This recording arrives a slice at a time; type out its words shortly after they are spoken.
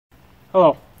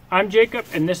Hello, I'm Jacob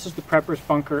and this is the Prepper's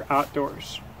Bunker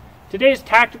Outdoors. Today is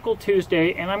Tactical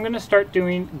Tuesday and I'm going to start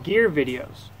doing gear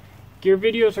videos. Gear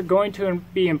videos are going to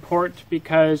be important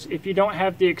because if you don't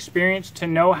have the experience to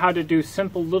know how to do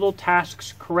simple little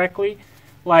tasks correctly,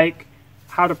 like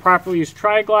how to properly use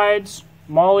Triglides,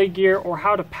 molly gear, or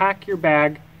how to pack your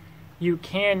bag, you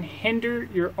can hinder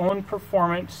your own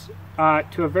performance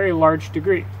to a very large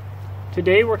degree.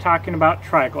 Today we're talking about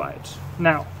Triglides.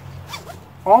 Now,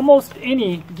 almost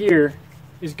any gear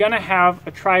is going to have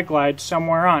a Triglide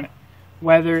somewhere on it,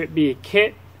 whether it be a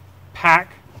kit,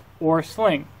 pack, or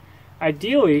sling.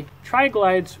 Ideally,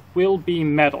 Triglides will be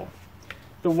metal.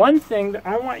 The one thing that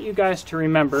I want you guys to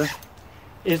remember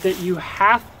is that you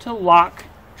have to lock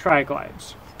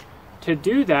Triglides. To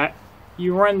do that,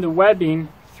 you run the webbing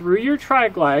through your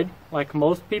Triglide, like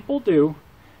most people do,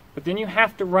 but then you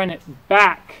have to run it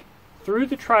back through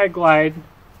the Triglide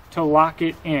to lock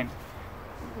it in.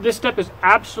 This step is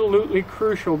absolutely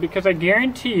crucial because I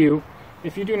guarantee you,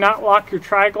 if you do not lock your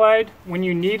Triglide when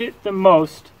you need it the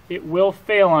most, it will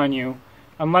fail on you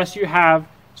unless you have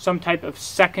some type of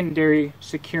secondary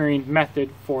securing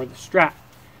method for the strap.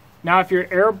 Now, if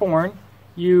you're airborne,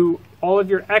 all of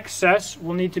your excess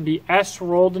will need to be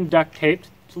S-rolled and duct taped.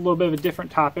 It's a little bit of a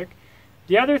different topic.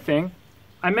 The other thing,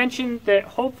 I mentioned that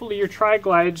hopefully your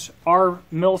Triglides are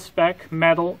mil-spec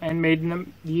metal and made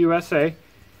in the USA.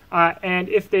 And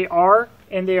if they are,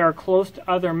 and they are close to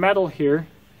other metal here,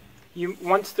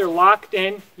 once they're locked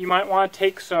in, you might want to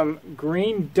take some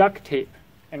green duct tape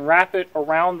and wrap it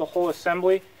around the whole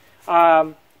assembly.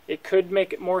 It could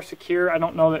make it more secure. I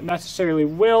don't know that necessarily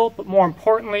will, but more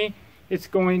importantly, it's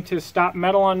going to stop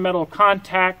metal-on-metal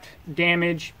contact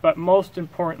damage, but most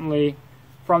importantly,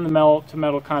 from the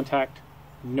metal-to-metal contact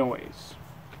noise.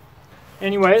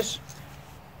 Anyways,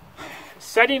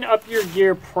 setting up your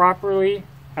gear properly,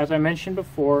 as I mentioned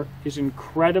before, is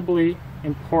incredibly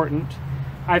important.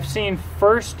 I've seen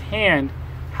firsthand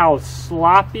how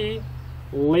sloppy,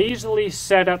 lazily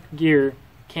set up gear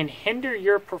can hinder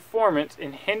your performance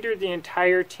and hinder the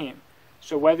entire team.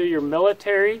 So whether you're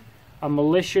military, a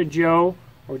militia Joe,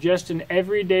 or just an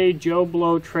everyday Joe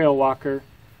Blow trail walker,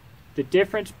 the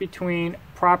difference between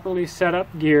properly set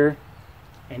up gear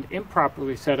and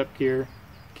improperly set up gear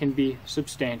can be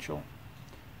substantial.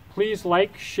 Please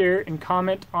like, share, and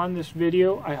comment on this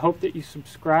video. I hope that you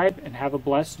subscribe and have a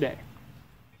blessed day.